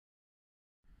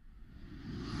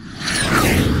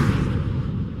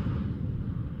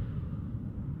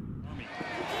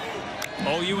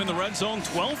OU in the red zone,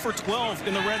 12 for 12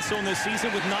 in the red zone this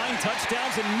season with 9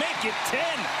 touchdowns and make it 10.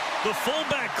 The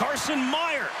fullback, Carson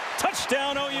Meyer.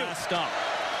 Touchdown, OU. Last stop.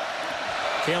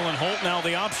 Kalen Holt now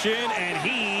the option, and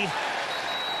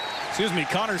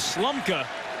Connor Slumka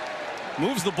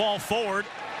moves the ball forward.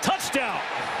 Touchdown.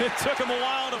 It took him a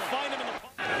while to find him in the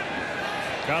pocket.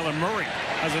 Kyler Murray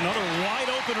has another wide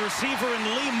open receiver in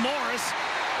Lee Morris.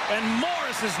 And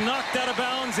Morris is knocked out of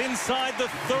bounds inside the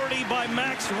 30 by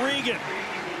Max Regan.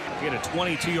 He had a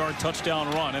 22-yard touchdown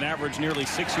run and averaged nearly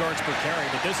 6 yards per carry.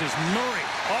 But this is Murray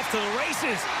off to the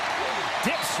races.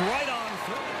 Dips right on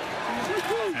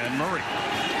through. And Murray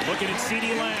looking at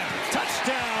CeeDee Lamb.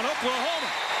 Touchdown, Oklahoma.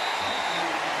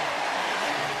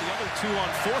 The other 2 on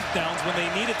 4th downs when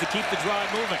they needed to keep the drive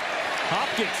moving.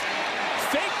 Hopkins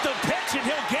fake the pitch and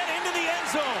he'll get into the end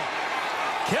zone.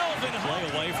 Kelvin play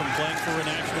away from playing for a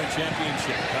national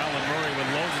championship. Kyler Murray with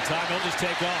loads of time. He'll just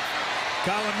take off.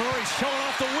 Kyler Murray showing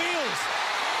off the wheels.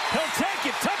 He'll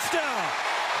take it. Touchdown.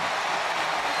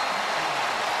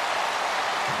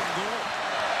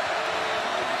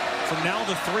 From now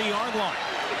the 3-yard line.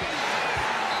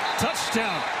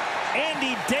 Touchdown.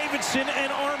 Andy Davidson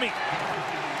and Army.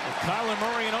 With Kyler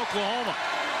Murray in Oklahoma.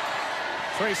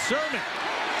 Trey Sermon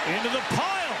into the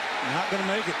pile. Not going to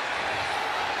make it.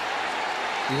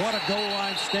 What a goal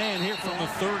line stand here from the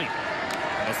 30.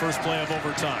 The first play of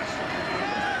overtime.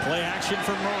 Play action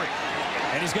for Murray.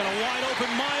 And he's got a wide open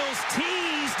Miles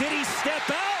Tease. Did he step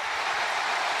out?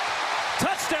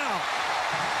 Touchdown.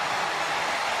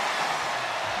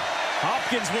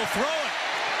 Hopkins will throw it.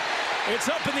 It's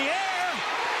up in the air.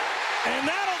 And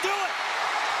that'll do it.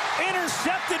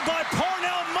 Intercepted by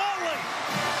Parnell Motley.